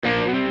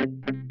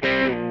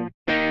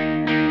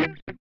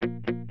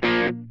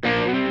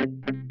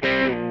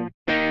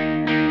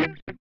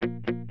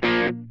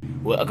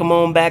Welcome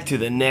on back to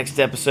the next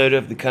episode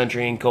of the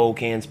Country and Coal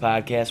Cans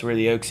podcast. We're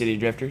the Oak City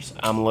Drifters.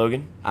 I'm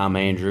Logan. I'm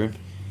Andrew.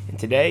 And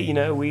today,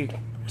 we're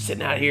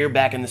sitting out here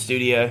back in the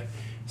studio.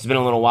 It's been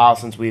a little while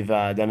since we've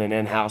done an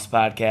in-house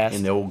podcast.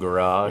 In the old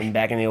garage. And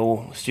back in the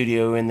old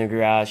studio in the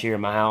garage here at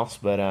my house.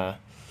 But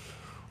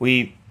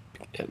we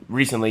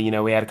recently,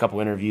 we had a couple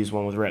interviews.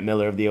 One with Rhett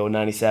Miller of the old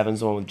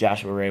 97s, one with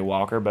Joshua Ray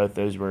Walker. Both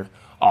those were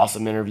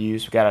awesome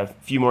interviews. We've got a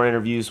few more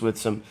interviews with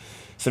some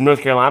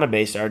North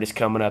Carolina-based artists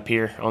coming up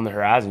here on the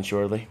horizon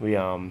shortly. We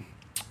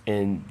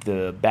in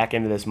the back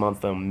end of this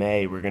month of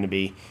May, we're going to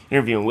be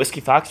interviewing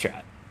Whiskey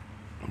Foxtrot.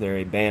 They're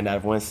a band out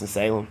of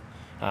Winston-Salem.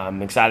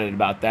 I'm excited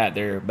about that.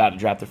 They're about to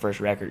drop their first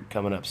record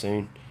coming up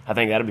soon. I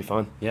think that'll be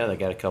fun. Yeah, they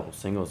got a couple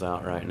singles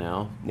out right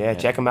now. Yeah,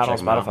 check them out on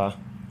Spotify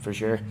for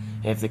sure.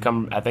 If they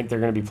come, I think they're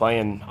going to be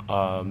playing.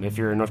 If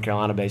you're a North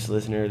Carolina-based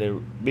listener,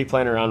 they'll be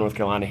playing around North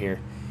Carolina here.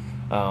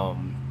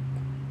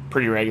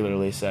 Pretty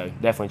regularly, so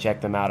definitely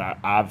check them out.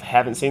 I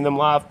haven't seen them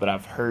live, but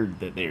I've heard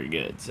that they're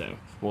good, so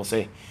we'll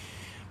see.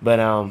 But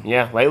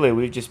lately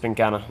we've just been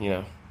kind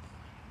of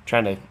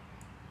trying to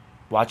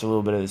watch a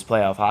little bit of this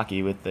playoff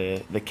hockey with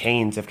the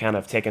Canes have kind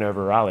of taken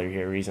over Raleigh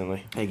here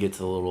recently. It gets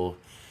a little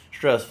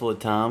stressful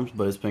at times,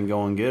 but it's been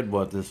going good.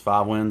 This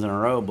 5 wins in a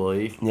row, I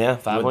believe. Yeah,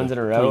 5 wins in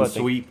a row.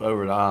 Sweep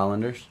over the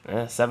Islanders.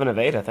 Yeah, 7 of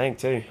 8, I think,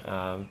 too.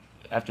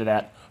 After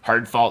that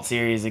hard-fought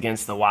series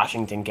against the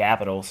Washington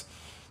Capitals.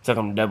 Took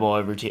them double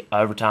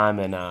overtime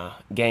in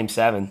Game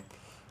 7,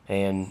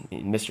 and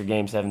Mr.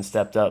 Game 7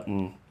 stepped up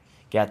and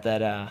got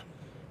that,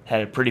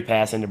 had a pretty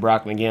pass into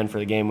Brock McGinn for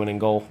the game-winning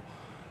goal.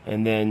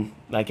 And then,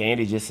 like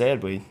Andy just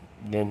said, we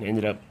then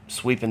ended up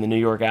sweeping the New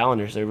York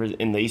Islanders over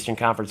in the Eastern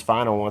Conference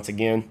Final once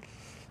again.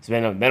 It's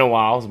been a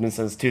while. It's been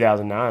since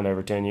 2009,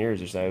 over 10 years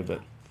or so,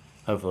 but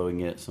hopefully we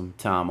can get some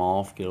time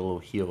off, get a little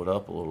healed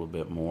up a little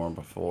bit more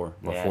before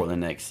the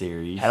next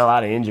series. Had a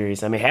lot of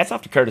injuries. I mean, hats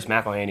off to Curtis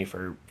McElhaney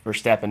for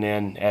stepping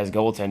in as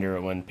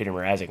goaltender when Peter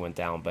Mrazek went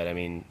down. But, I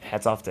mean,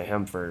 hats off to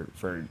him for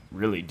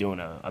really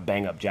doing a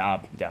bang-up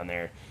job down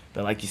there.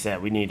 But like you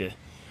said, we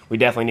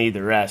definitely need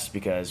the rest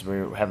because we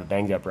have a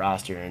banged-up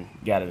roster and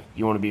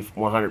you want to be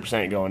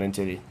 100% going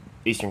into the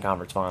Eastern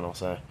Conference Final.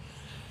 So,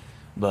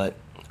 but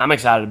I'm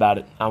excited about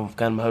it. I'm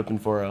kind of hoping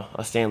for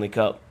a Stanley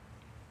Cup.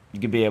 You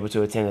could be able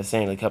to attend a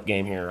Stanley Cup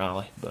game here in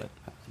Raleigh, but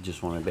I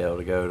just want to be able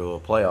to go to a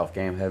playoff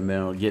game. Haven't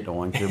been able to get to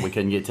one because we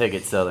couldn't get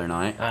tickets the other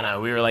night. I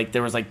know.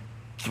 There was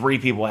 3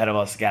 people ahead of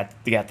us got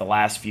the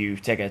last few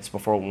tickets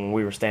before when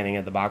we were standing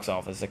at the box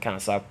office. It kind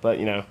of sucked, but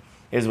it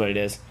is what it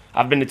is.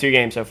 I've been to 2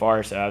 games so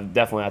far, so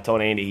I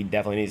told Andy he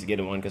definitely needs to get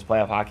to one because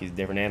playoff hockey is a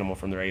different animal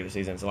from the regular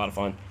season. It's a lot of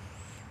fun.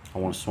 I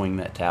want to swing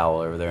that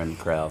towel over there in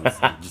the crowd.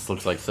 It just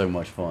looks like so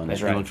much fun.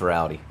 That's right. It looks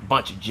rowdy.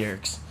 Bunch of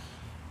jerks.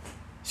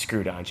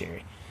 Screwed on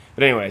Jerry.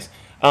 But anyways.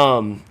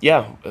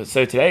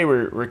 So today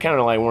we're kind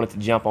of wanted to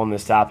jump on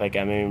this topic.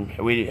 I mean,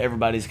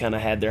 everybody's kind of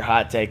had their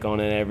hot take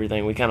on it and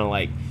everything. We kind of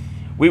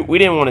we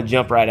didn't want to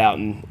jump right out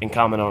and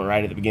comment on it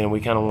right at the beginning.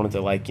 We kind of wanted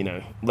to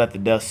let the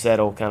dust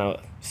settle, kind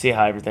of see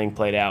how everything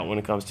played out when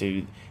it comes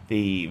to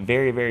the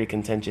very, very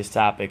contentious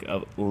topic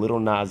of Lil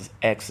Nas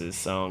X's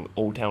song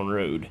Old Town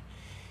Road.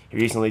 He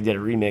recently did a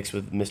remix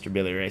with Mr.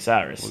 Billy Ray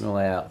Cyrus. We're going to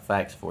lay out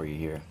facts for you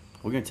here.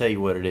 We're going to tell you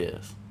what it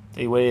is.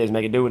 Tell you what it is.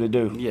 Make it do what it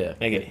do. Yeah.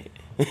 Make it.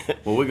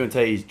 Well, we're going to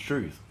tell you the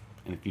truth.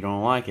 And if you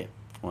don't like it,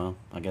 well,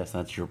 I guess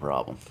that's your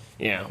problem.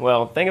 Yeah,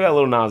 well, think about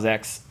Lil Nas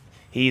X.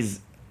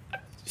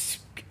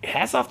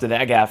 Hats off to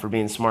that guy for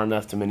being smart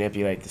enough to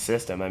manipulate the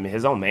system. I mean,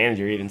 his own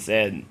manager even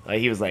said,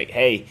 he was like,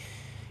 hey,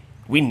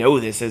 we know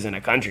this isn't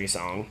a country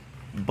song,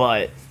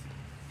 but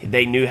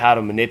they knew how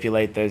to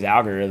manipulate those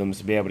algorithms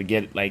to be able to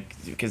get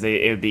because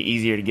it would be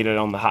easier to get it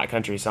on the Hot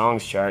Country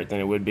Songs chart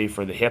than it would be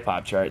for the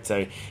hip-hop chart.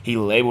 So he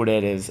labeled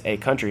it as a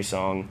country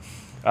song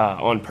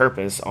on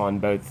purpose on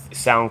both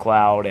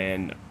SoundCloud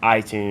and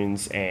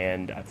iTunes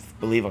and I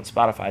believe on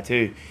Spotify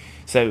too.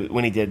 So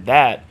when he did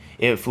that,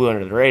 it flew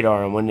under the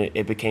radar, and when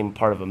it became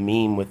part of a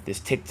meme with this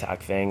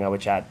TikTok thing,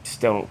 which I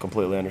still don't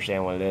completely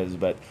understand what it is,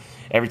 but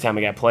every time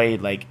it got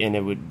played,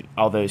 and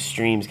all those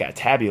streams got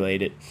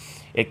tabulated,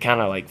 it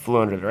kind of flew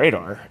under the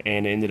radar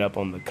and ended up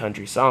on the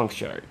country songs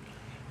chart.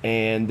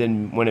 And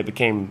then when it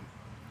became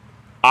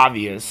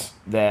obvious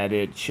that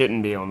it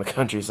shouldn't be on the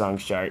country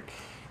songs chart,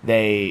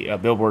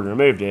 Billboard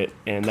removed it,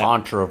 and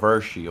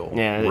controversial.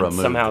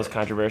 Somehow it's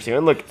controversial.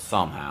 And look,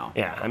 somehow.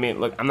 Yeah, I mean,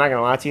 look, I'm not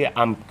gonna lie to you.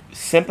 I'm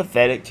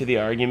sympathetic to the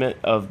argument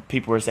of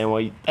people who are saying,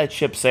 "Well, that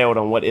ship sailed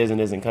on what is and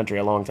isn't country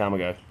a long time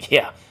ago."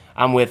 Yeah,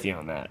 I'm with you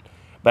on that.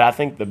 But I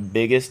think the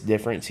biggest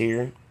difference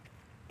here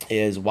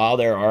is while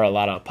there are a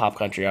lot of pop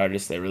country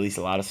artists that release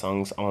a lot of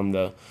songs on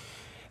the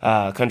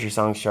country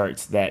songs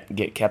charts that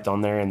get kept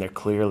on there, and they're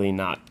clearly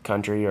not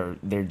country, or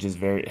they're just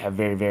have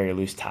very, very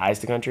loose ties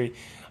to country.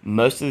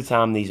 Most of the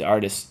time, these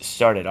artists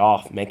started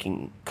off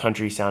making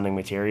country-sounding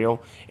material,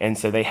 and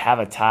so they have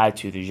a tie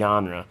to the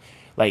genre.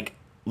 Like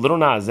Lil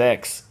Nas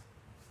X,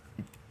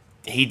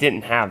 he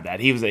didn't have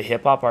that. He was a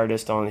hip-hop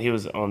artist. He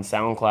was on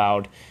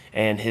SoundCloud,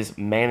 and his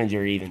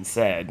manager even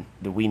said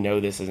that we know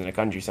this isn't a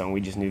country song.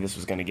 We just knew this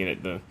was going to get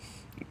it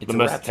the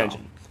most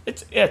attention. Song.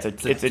 It has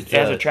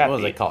a trap. What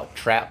do they beat. call it?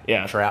 Trap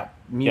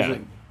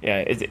music. Yeah.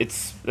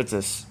 It's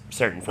a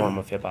certain form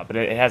of hip hop, but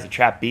it has a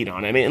trap beat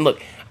on it. I mean, and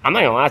look, I'm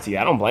not gonna lie to you.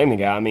 I don't blame the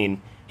guy. I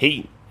mean,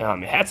 he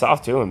hats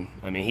off to him.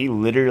 I mean, he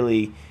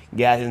literally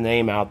got his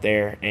name out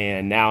there,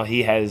 and now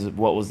he has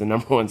what was the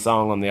 #1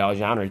 song on the all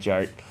genre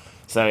chart.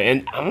 So,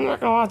 and I'm not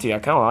gonna lie to you, I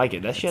kind of like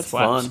it. That shit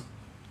slaps. Fun.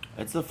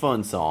 It's a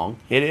fun song.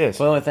 It is.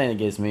 The only thing that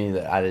gets me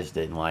that I just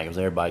didn't like was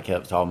everybody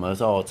kept talking about,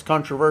 oh, it's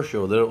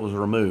controversial that it was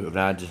removed.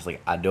 And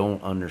I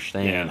don't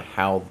understand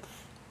how,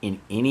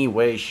 in any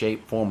way,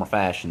 shape, form, or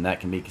fashion, that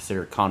can be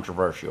considered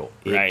controversial.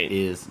 It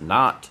is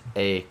not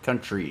a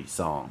country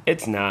song.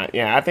 It's not.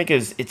 Yeah, I think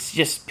it's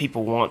just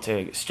people want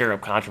to stir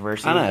up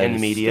controversy in the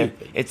media.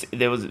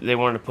 Stupid. They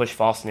wanted to push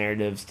false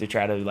narratives to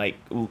try to like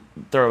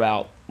throw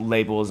out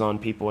labels on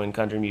people in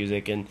country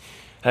music, and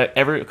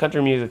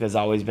country music has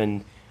always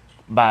been,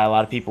 by a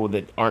lot of people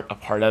that aren't a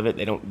part of it,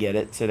 they don't get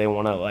it, so they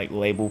want to like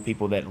label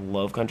people that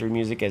love country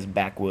music as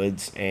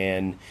backwoods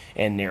and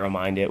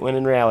narrow-minded. When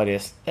in reality,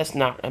 that's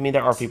not. I mean,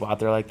 there are people out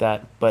there like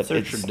that, but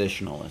they're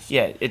traditionalists.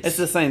 Yeah, it's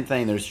the same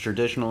thing. There's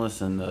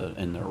traditionalists in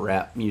the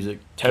rap music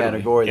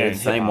category. They're the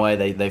same way.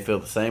 They feel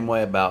the same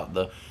way about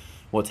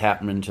what's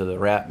happening to the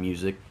rap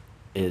music.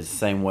 Is the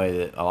same way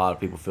that a lot of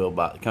people feel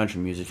about the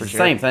country music. It's the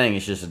same thing.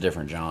 It's just a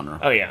different genre.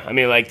 Oh yeah, I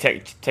mean, like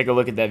take a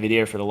look at that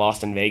video for the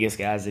Lost in Vegas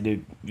guys. They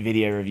do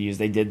video reviews.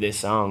 They did this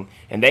song,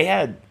 and they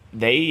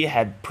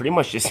had pretty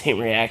much the same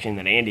reaction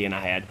that Andy and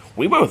I had.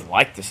 We both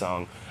liked the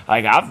song.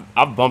 Like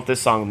I've bumped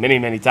this song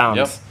many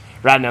times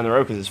riding down the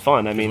road because it's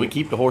fun. I mean, we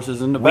keep the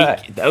horses in the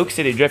back. The Oak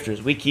City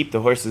Drifters, we keep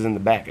the horses in the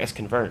back. That's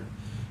confirmed.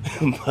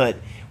 But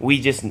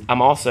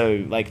I'm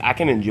also like I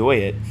can enjoy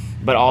it,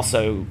 but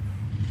also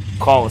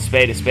call a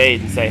spade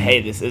and say,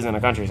 hey, this isn't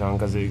a country song,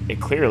 because it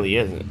clearly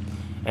isn't.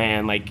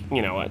 And like,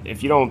 you know,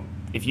 if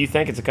you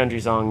think it's a country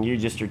song, you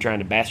just are trying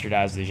to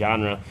bastardize the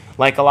genre,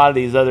 like a lot of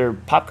these other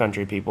pop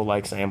country people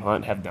like Sam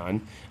Hunt have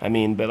done. I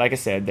mean, but like I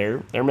said,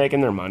 they're making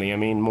their money. I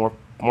mean, more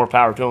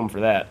power to them for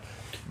that.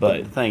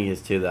 But the thing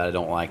is too that I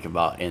don't like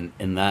about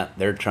in that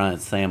they're trying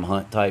Sam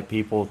Hunt type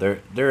people.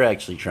 They're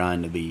actually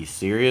trying to be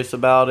serious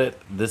about it.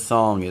 This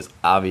song is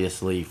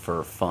obviously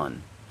for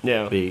fun.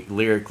 Yeah, be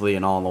lyrically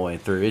and all the way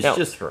through. It's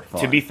just for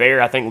fun. To be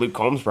fair, I think Luke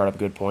Combs brought up a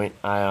good point.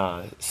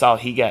 I saw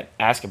he got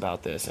asked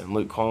about this, and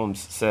Luke Combs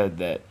said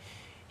that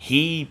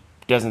he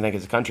doesn't think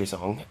it's a country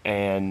song,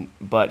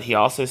 but he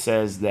also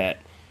says that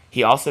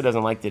he also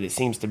doesn't like that it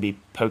seems to be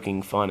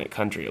poking fun at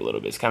country a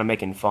little bit. It's kind of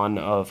making fun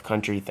of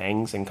country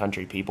things and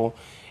country people.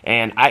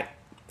 And I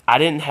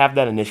didn't have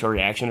that initial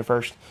reaction at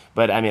first,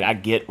 but I mean, I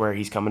get where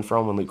he's coming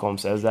from when Luke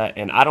Combs says that,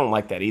 and I don't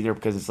like that either,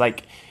 because it's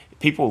like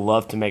people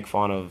love to make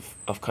fun of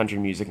country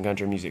music and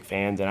country music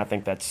fans, and I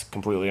think that's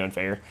completely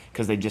unfair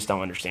because they just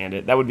don't understand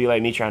it. That would be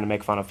like me trying to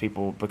make fun of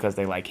people because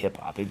they like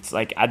hip-hop. It's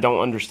like I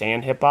don't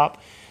understand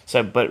hip-hop,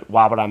 but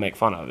why would I make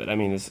fun of it? I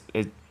mean,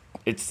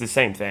 it's the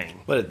same thing.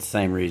 But it's the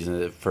same reason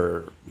that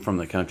from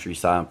the country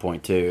side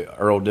point too,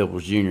 Earl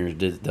Dibbles Jr.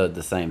 did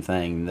the same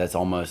thing. That's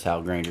almost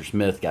how Granger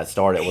Smith got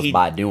started, was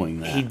by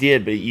doing that. He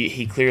did, but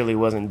he clearly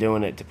wasn't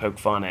doing it to poke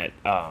fun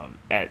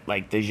at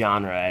like the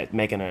genre, at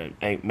making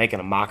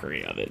a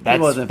mockery of it. He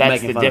wasn't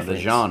making fun of the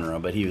genre,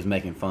 but he was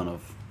making fun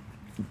of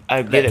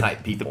that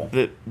type people.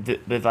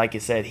 But like you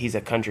said, he's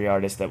a country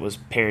artist that was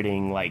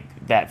parodying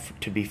like that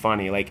to be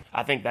funny. Like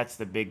I think that's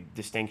the big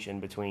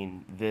distinction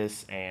between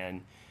this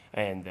and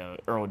the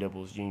Earl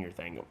Dibbles Jr.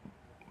 thing.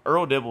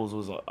 Earl Dibbles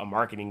was a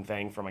marketing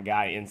thing from a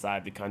guy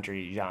inside the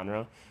country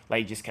genre,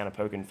 like just kind of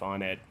poking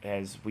fun at,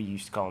 as we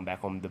used to call them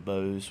back home, the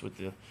bows with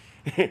the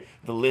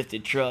the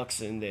lifted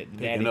trucks and the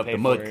picking up the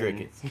mud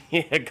crickets.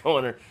 Yeah,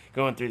 going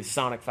through the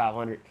Sonic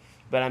 500.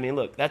 But I mean,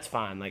 look, that's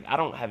fine. Like I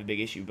don't have a big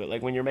issue, but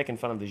like when you're making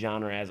fun of the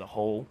genre as a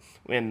whole,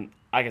 when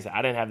like I said,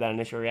 I didn't have that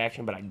initial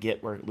reaction, but I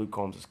get where Luke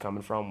Combs is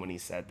coming from when he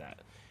said that,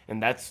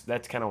 and that's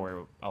kind of where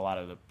a lot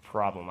of the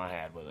problem I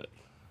had with it.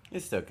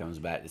 It still comes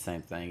back to the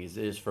same thing. It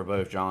is for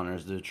both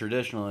genres. The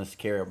traditionalists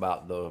care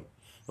about the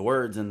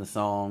words in the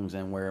songs,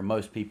 and where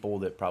most people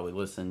that probably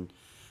listen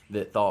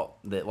that thought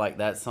that like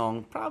that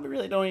song probably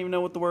really don't even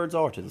know what the words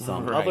are to the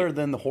song, other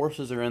than the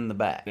horses are in the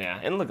back. Yeah,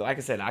 and look, like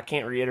I said, I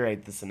can't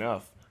reiterate this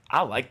enough.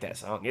 I like that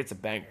song. It's a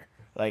banger.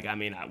 Like, I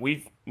mean,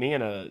 me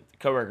and a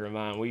coworker of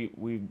mine,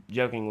 we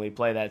jokingly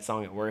play that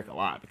song at work a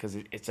lot because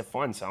it's a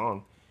fun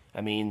song.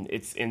 I mean, I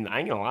ain't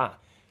gonna lie.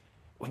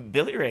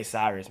 Billy Ray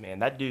Cyrus, man,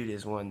 that dude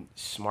is one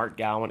smart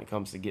guy when it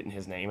comes to getting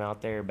his name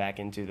out there back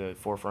into the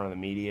forefront of the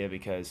media,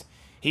 because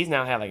he's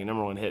now had like a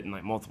 #1 hit in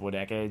like multiple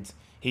decades.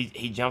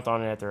 He jumped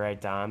on it at the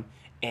right time,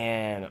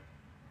 and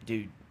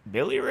dude,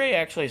 Billy Ray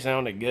actually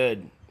sounded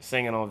good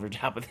singing over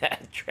top of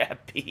that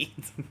trap beat.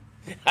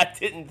 I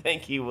didn't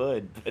think he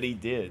would, but he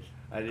did.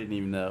 I didn't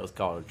even know it was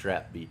called a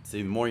trap beat.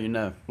 See, the more you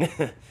know.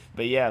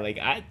 But yeah, like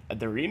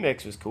the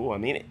remix was cool. I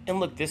mean, and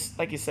look, this,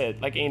 like you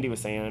said, like Andy was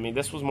saying, I mean,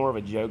 this was more of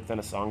a joke than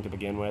a song to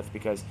begin with,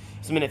 because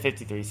it's a minute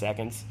 53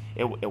 seconds.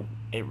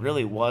 It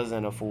really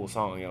wasn't a full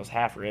song. It was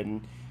half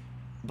written.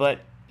 But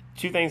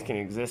two things can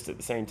exist at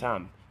the same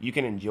time. You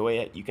can enjoy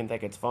it, you can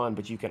think it's fun,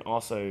 but you can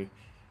also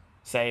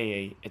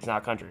say it's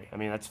not country. I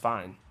mean, that's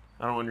fine.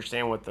 I don't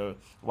understand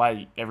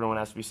why everyone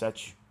has to be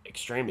such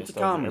extremists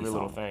over every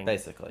little thing.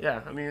 Basically.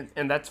 Yeah, I mean,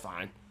 and that's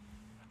fine.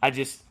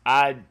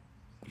 I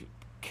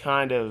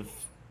kind of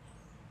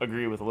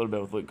agree with a little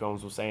bit with what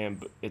Combs was saying,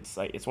 but it's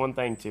like it's one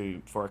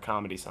thing for a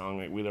comedy song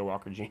like Wheeler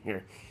Walker Jr.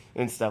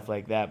 and stuff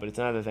like that, but it's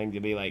another thing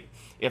to be like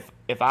if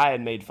I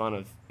had made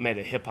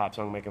a hip hop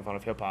song making fun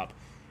of hip hop,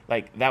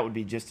 like that would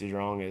be just as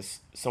wrong as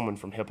someone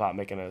from hip hop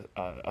making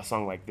a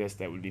song like this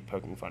that would be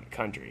poking fun at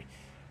country.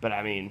 But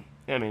I mean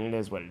it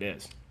is what it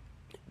is.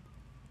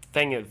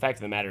 The fact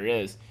of the matter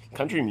is,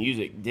 country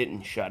music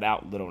didn't shut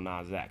out Lil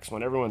Nas X.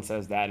 When everyone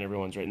says that and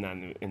everyone's written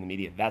that in the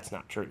media, that's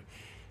not true.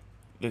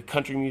 The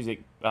country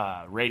music,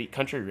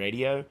 country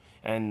radio,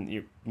 and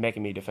you're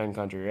making me defend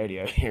country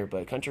radio here,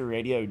 but country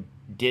radio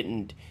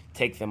didn't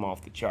take them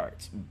off the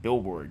charts.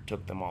 Billboard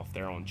took them off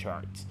their own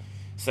charts.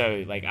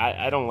 So, like,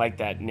 I don't like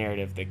that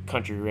narrative that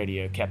country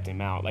radio kept him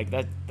out. Like,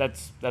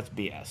 that's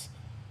BS.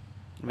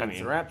 I mean,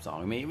 it's a rap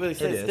song. I mean,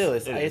 it's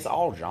is.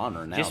 all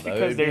genre now. Just though.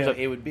 because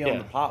it would be on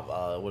the pop.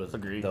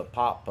 Agreed. The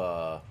pop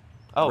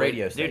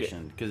radio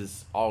station because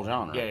it's all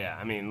genre. Yeah.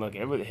 I mean, look,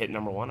 it would hit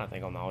number one, I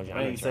think, on the all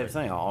genre. I mean, same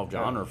thing, all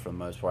genre for the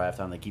most part. Half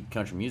the time they keep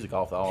country music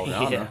off the all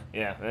genre.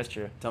 yeah, that's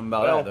true. Tell me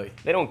about that.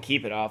 They don't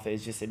keep it off.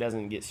 It's just it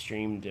doesn't get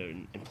streamed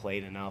and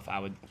played enough.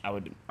 I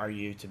would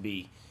argue to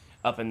be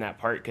up in that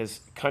part because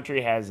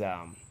country has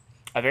a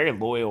very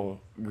loyal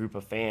group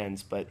of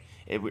fans, but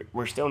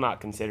we're still not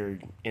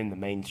considered in the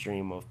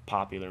mainstream of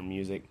popular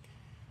music,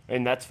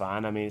 and that's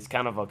fine. I mean, it's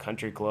kind of a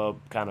country club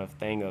kind of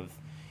thing of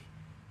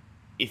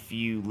if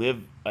you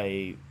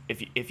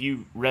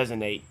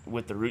resonate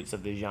with the roots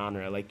of the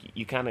genre, like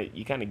you kind of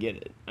get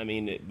it. I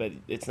mean, but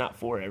it's not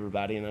for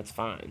everybody, and that's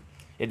fine.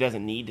 It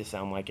doesn't need to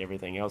sound like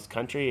everything else.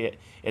 Country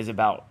is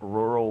about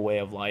rural way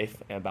of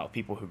life and about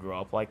people who grow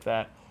up like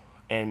that.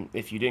 And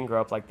if you didn't grow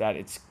up like that,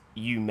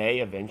 you may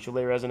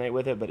eventually resonate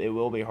with it, but it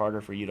will be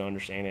harder for you to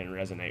understand it and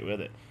resonate with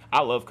it.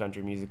 I love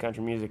country music.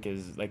 Country music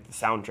is like the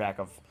soundtrack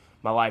of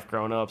my life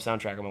growing up,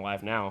 soundtrack of my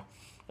life now.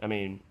 I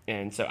mean,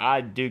 and so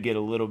I do get a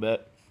little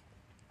bit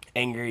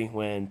angry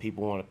when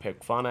people want to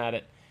pick fun at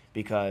it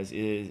because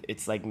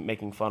it's like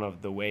making fun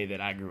of the way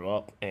that I grew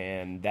up,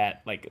 and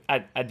that like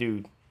I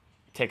do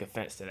take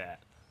offense to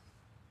that.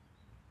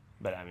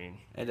 But I mean,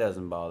 it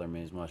doesn't bother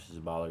me as much as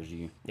it bothers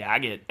you. Yeah,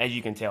 as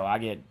you can tell, I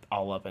get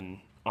all up in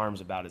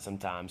arms about it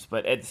sometimes.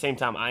 But at the same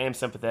time, I am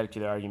sympathetic to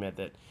the argument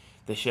that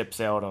the ship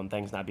sailed on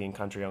things not being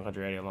country on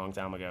country radio a long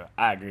time ago.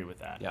 I agree with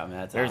that. Yeah, I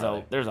mean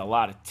there's a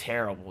lot of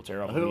terrible.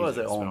 Who was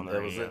it on?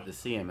 It was at the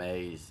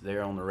CMAs.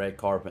 They're on the red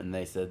carpet and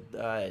they said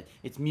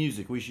it's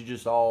music. We should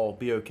just all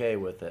be okay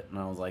with it. And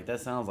I was like,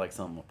 that sounds like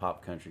something a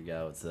pop country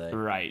guy would say.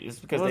 Right. It's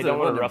because they don't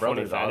want to ruffle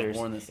any feathers.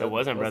 It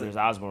wasn't Brothers it?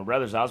 Osborne.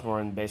 Brothers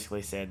Osborne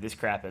basically said this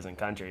crap isn't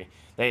country.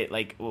 They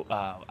I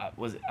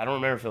don't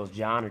remember if it was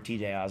John or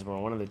T.J.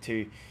 Osborne. One of the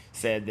two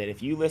said that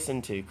if you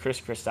listen to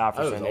Chris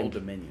Christopherson, it was Old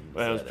Dominion.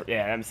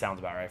 That sounds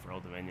about right for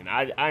Old Dominion.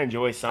 I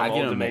enjoy some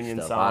Old Dominion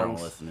songs. I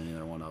don't listen to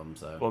neither one of them,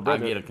 so I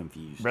get them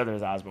confused.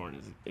 Brothers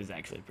Osborne is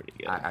actually pretty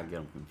good. I get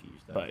them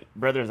confused. Though. But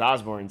Brothers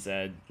Osborne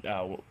said,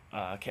 like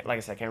I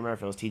said, I can't remember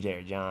if it was TJ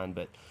or John,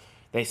 but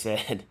they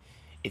said,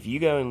 if you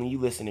go and you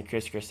listen to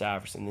Chris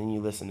Christopherson, then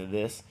you listen to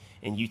this,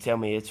 and you tell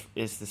me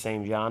it's the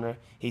same genre,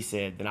 he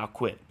said, then I'll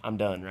quit. I'm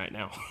done right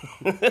now.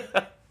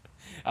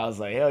 I was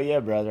like, hell yeah,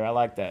 brother, I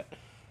like that.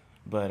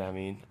 But I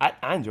mean,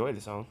 I enjoy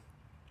the song.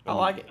 I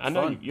like it. I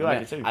know you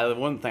like it too.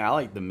 One thing I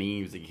like the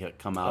memes that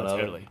come out of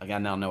it. Like, I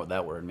now know what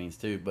that word means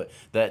too. But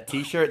that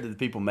T-shirt that the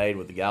people made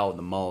with the guy with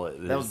the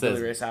mullet. That was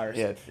Billy Ray Cyrus.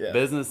 Yeah,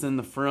 business in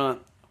the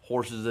front,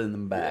 horses in the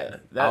back.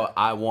 Yeah,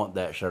 I want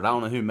that shirt. I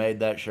don't know who made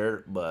that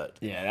shirt, but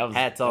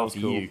hats off to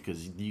you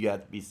because you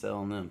got to be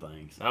selling them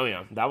things. Oh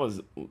yeah, that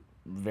was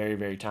very,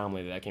 very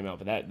timely that came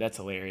out. But that's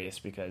hilarious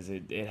because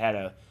it had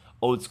a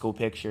old school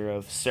picture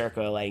of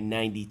circa like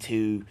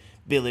 92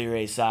 Billy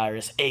Ray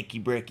Cyrus, achy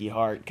breaky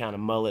heart kind of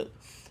mullet.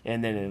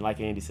 And then,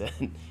 like Andy said,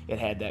 it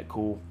had that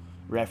cool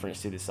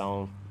reference to the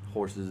song.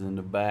 Horses in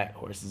the back.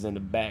 Horses in the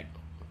back.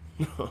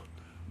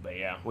 But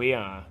yeah,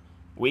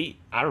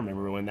 I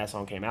remember when that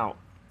song came out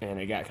and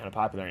it got kind of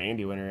popular.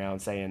 Andy went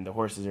around saying the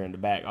horses are in the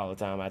back all the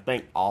time. I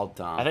think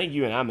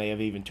you and I may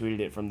have even tweeted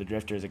it from the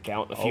Drifters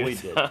account a few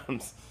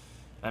times.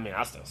 I mean,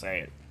 I still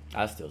say it.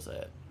 I still say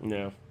it.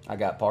 No. I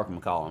got Parker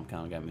McCollum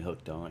kind of got me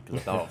hooked on it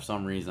because I thought for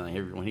some reason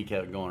when he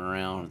kept going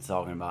around and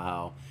talking about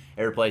how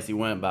every place he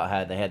went about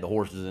how they had the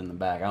horses in the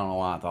back. I don't know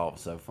why I thought it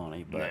was so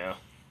funny, but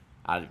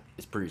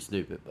it's pretty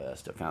stupid, but I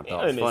still kind of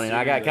thought it was funny. And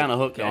I got kind of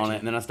hooked on it,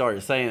 and then I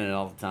started saying it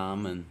all the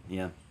time, and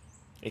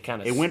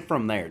it went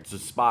from there. It's a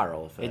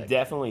spiral effect. It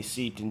definitely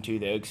seeped into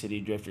the Oak City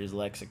Drifters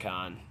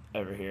lexicon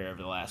over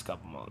the last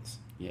couple months.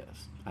 Yes,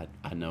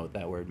 I know what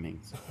that word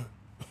means.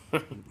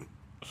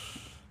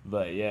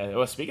 But yeah,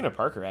 well, speaking of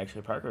Parker,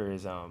 actually, Parker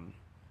is coming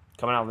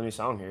out with a new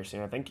song here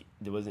soon. I think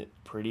was it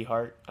Pretty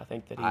Heart. I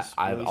think that he's.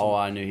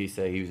 I knew he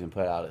said he was gonna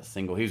put out a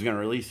single. He was gonna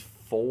release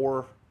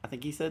 4. I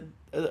think he said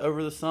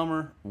over the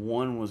summer.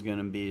 One was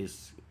gonna be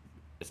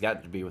it's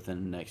got to be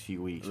within the next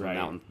few weeks.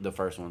 Right. The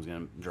first one's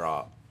gonna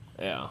drop.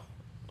 Yeah.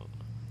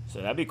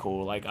 So that'd be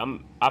cool. Like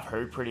I've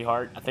heard Pretty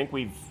Hard. I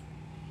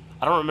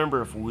don't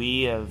remember if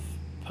we have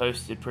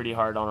posted Pretty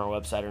Hard on our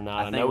website or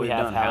not. I know we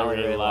have How I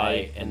Really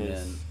Light and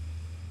then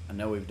I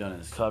know we've done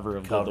his cover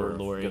of Good Lord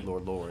Lori. Good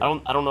Lord Lori.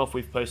 I don't know if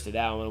we've posted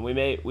that one. We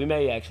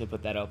may actually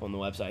put that up on the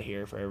website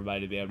here for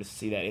everybody to be able to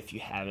see that if you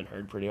haven't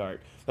heard Pretty Hard.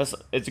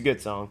 It's a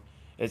good song.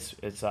 It's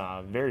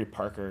very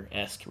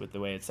Parker-esque with the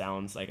way it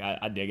sounds. Like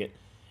I dig it.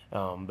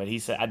 But he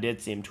said I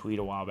did see him tweet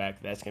a while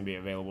back that's gonna be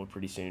available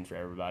pretty soon for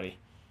everybody.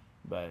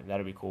 But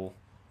that'll be cool.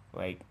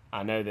 Like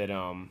I know that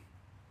I'm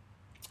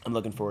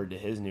looking forward to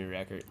his new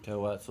record.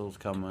 Koe Wetzel's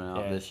coming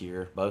out this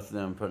year. Both of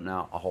them putting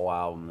out a whole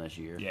album this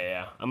year.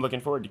 Yeah. I'm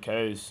looking forward to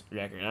Koe's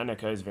record. I know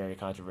Koe's very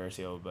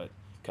controversial, but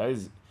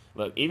Koe's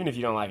look. Even if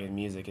you don't like his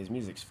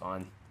music's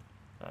fun.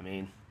 I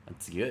mean,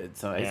 it's good.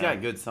 So he's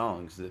got good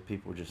songs that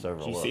people just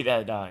overlook. Did you see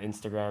that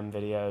Instagram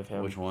video of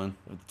him? Which one?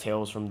 With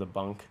Tales from the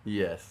Bunk.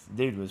 Yes.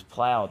 Dude was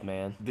plowed,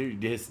 man. Dude,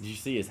 did you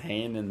see his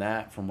hand in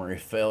that from where he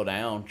fell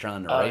down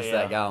trying to race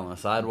that guy on the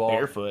sidewalk?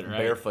 Barefoot, right?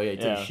 Barefoot. He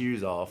took his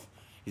shoes off.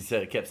 He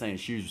kept saying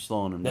his shoes were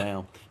slowing him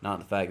down, not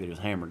the fact that he was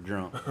hammered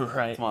drunk.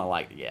 Right. That's why I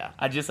liked it, yeah.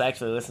 I just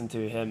actually listened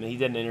to him. He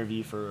did an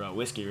interview for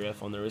Whiskey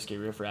Riff on the Whiskey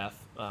Riff Raff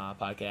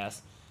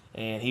podcast,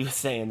 and he was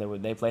saying that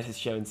when they played his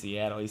show in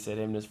Seattle, he said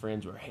him and his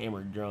friends were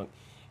hammered drunk,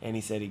 and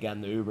he said he got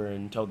in the Uber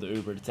and told the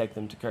Uber to take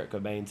them to Kurt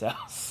Cobain's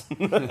house.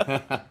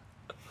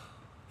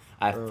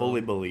 I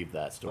fully believe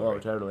that story. Oh,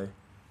 totally.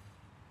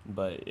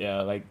 But,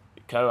 yeah, like,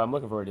 Koe, I'm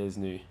looking forward to his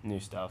new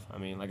stuff. I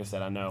mean, like I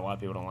said, I know a lot of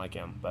people don't like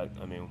him, but,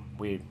 I mean,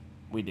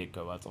 we did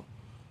Koe Wetzel.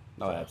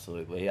 Oh,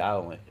 absolutely.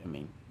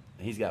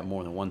 He's got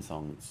more than one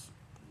song that's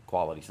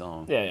quality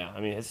song. Yeah. I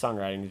mean, his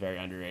songwriting is very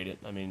underrated.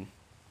 I mean,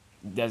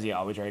 does he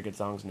always write good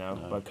songs? No.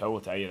 But Koe will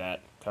tell you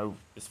that. Koe,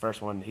 his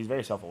first one, he's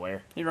very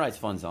self-aware. He writes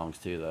fun songs,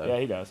 too, though. Yeah,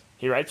 he does.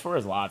 He writes for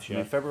his live show. I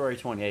mean, February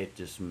 28th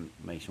just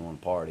makes you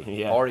want to party.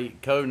 Yeah.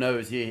 Koe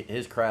knows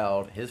his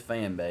crowd, his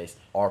fan base,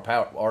 are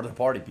the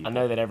party people. I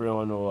know that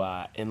everyone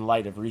will, in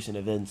light of recent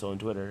events on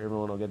Twitter,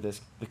 everyone will get this.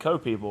 The Koe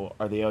people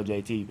are the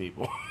LJT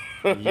people.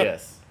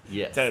 Yes,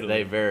 totally.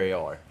 They very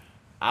are.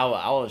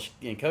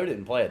 Koe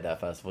didn't play at that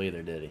festival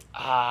either, did he?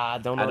 I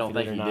don't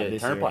think he did.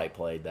 Turnpike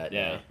played that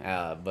day.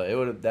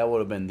 But that would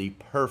have been the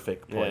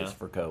perfect place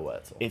for Koe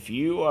Wetzel. If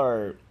you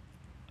are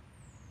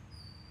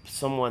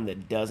someone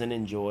that doesn't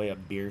enjoy a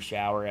beer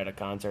shower at a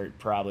concert,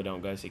 probably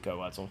don't go see Koe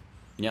Wetzel.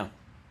 Yeah.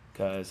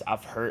 Because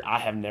I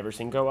have never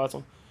seen Koe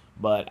Wetzel,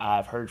 but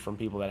I've heard from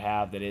people that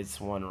have that it's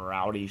one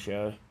rowdy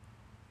show.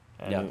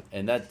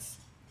 And that's...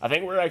 I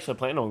think we're actually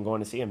planning on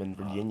going to see him in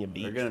Virginia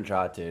Beach. We're going to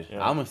try to.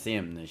 Yeah. I'm going to see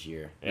him this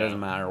year. It doesn't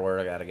matter where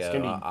I got to go.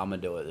 I'm going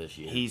to do it this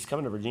year. He's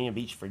coming to Virginia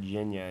Beach,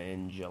 Virginia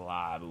in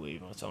July, I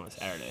believe. It's on a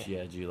Saturday.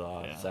 Yeah,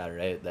 July,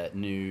 Saturday. That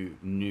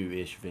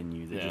new-ish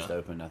venue that just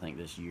opened, I think,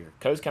 this year.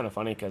 Koe's kind of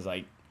funny because,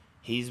 like,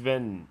 he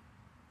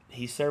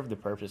served the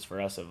purpose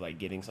for us of, like,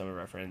 getting some of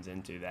our friends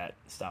into that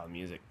style of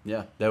music.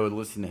 Yeah, they would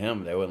listen to him,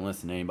 but they wouldn't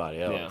listen to anybody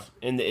else.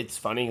 Yeah, and it's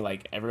funny,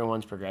 like,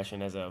 everyone's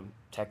progression as a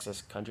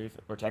Texas country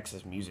or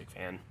Texas music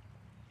fan.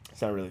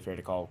 It's not really fair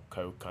to call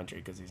Koe country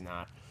because he's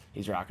not.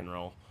 He's rock and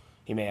roll.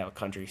 He may have a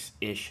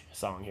country-ish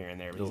song here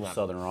and there, but he's not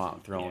southern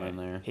rock thrown in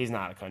there. He's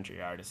not a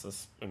country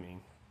artist.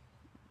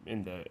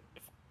 In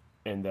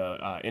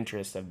the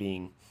interest of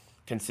being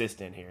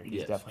consistent here,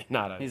 he's definitely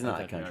not a. He's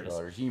not a country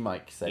artist. You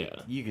might say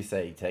you could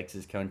say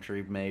Texas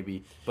country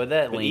maybe, but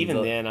that leans a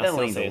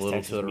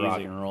little to the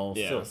rock and roll.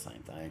 Yeah. Still the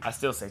same thing. I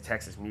still say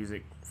Texas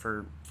music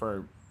for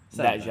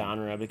that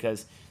genre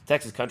because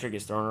Texas country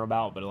gets thrown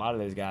about, but a lot of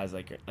those guys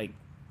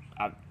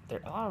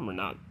a lot of them are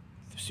not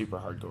super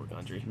hardcore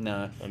country.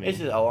 No, it's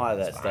just a lot of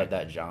that stuff.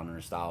 That genre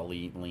style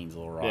leans a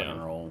little rock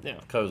and roll. Yeah,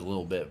 Koe's a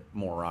little bit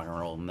more rock and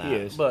roll than that. He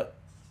is, but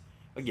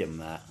I give him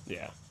that.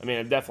 Yeah, I mean,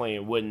 I definitely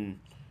wouldn't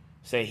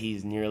say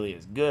he's nearly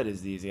as good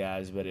as these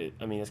guys, but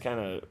it's kind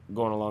of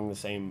going along the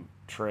same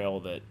trail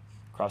that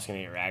Cross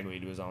Country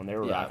Ragweed was on. They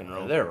were rock and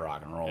roll. They were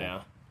rock and roll.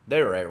 Yeah,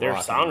 they were. Their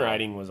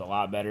songwriting was a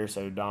lot better.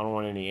 So I don't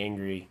want any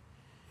angry.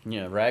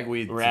 Yeah,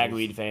 Ragweed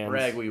fans.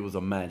 Ragweed was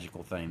a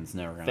magical thing that's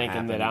never going to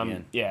happen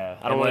again.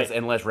 I don't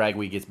unless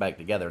Ragweed gets back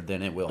together,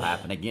 then it will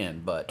happen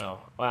again. But I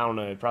don't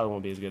know. It probably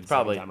won't be as good.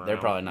 They're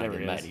probably not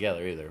getting back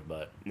together either.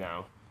 But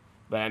no,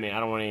 but I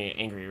don't want any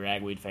angry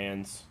Ragweed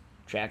fans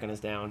tracking us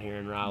down here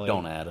in Raleigh.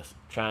 Don't add us.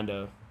 Trying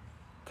to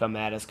come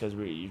at us because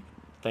we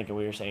thinking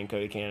we were saying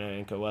Cody Cannon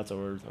and Koe Wetzel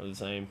were the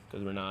same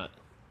because we're not.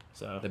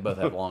 So they both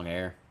have long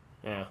hair.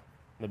 Yeah,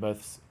 they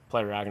both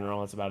play rock and roll.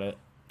 That's about it.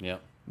 Yep.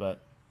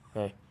 But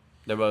hey.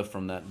 They're both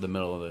from the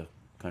middle of the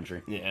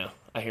country. Yeah,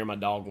 I hear my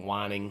dog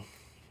whining.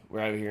 We're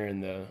over here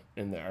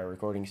in our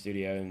recording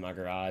studio in my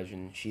garage,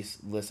 and she's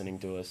listening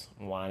to us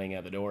whining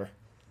at the door.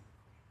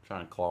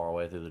 Trying to claw her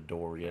way through the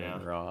door to get in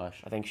the garage.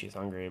 I think she's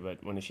hungry,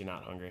 but when is she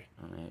not hungry?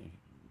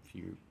 If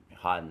you're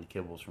hiding the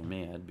kibbles from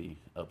me, I'd be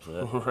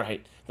upset.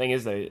 Right. Thing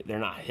is, they're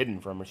not hidden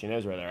from her. She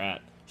knows where they're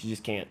at. She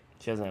just can't.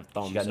 She doesn't have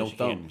thumbs. She got no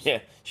thumbs. Yeah,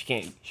 she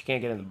can't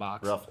get in the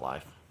box. Rough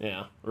life.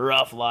 Yeah,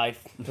 rough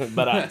life.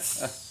 But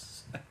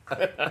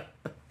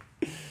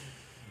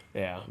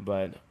yeah,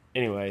 but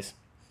anyways,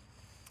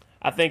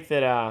 I think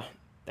that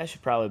that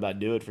should probably about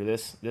do it for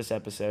this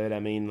episode. I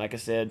mean, like I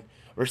said,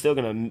 we're still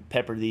gonna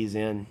pepper these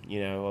in,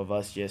 of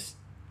us just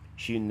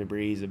shooting the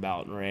breeze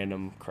about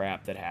random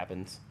crap that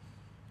happens,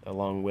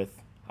 along with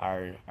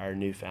our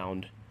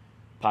newfound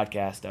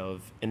podcast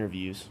of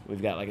interviews.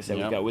 We've got, like I said,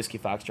 we've got Whiskey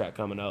Foxtrot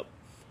coming up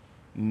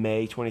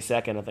May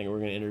 22nd. I think we're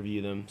going to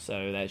interview them,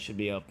 so that should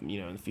be up, in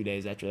a few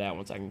days after that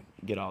once I can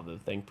get all the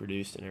thing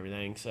produced and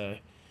everything. So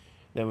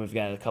then we've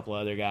got a couple of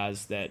other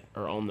guys that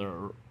are on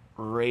the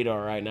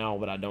radar right now,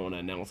 but I don't want to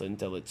announce it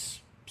until it's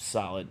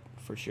solid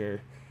for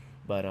sure.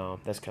 But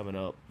that's coming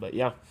up. But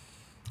yeah,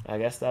 I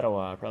guess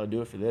that'll probably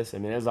do it for this. I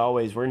mean, as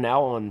always, we're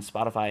now on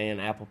Spotify and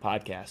Apple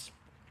Podcasts,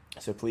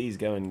 so please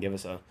go and give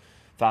us a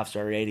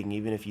 5-star rating,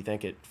 even if you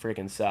think it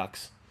freaking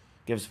sucks.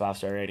 Give us a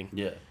 5-star rating.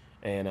 Yeah.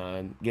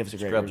 And give us a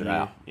great Scrubs review. are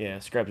out. Yeah,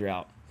 scrubs are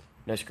out.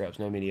 No scrubs,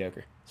 no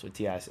mediocre. That's what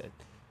T.I. said.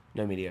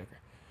 No mediocre.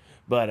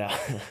 But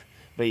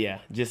but yeah,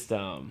 just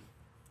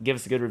give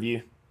us a good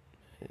review.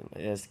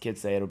 As the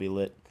kids say, it'll be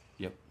lit.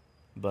 Yep.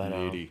 But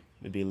Litty.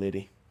 it'll be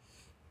litty.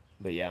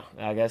 But yeah,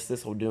 I guess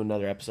this will do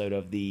another episode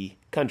of the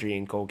Country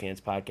and Cold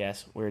Cans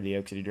podcast. We're the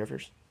Oak City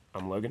Drifters.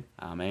 I'm Logan.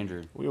 I'm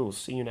Andrew. We will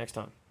see you next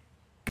time.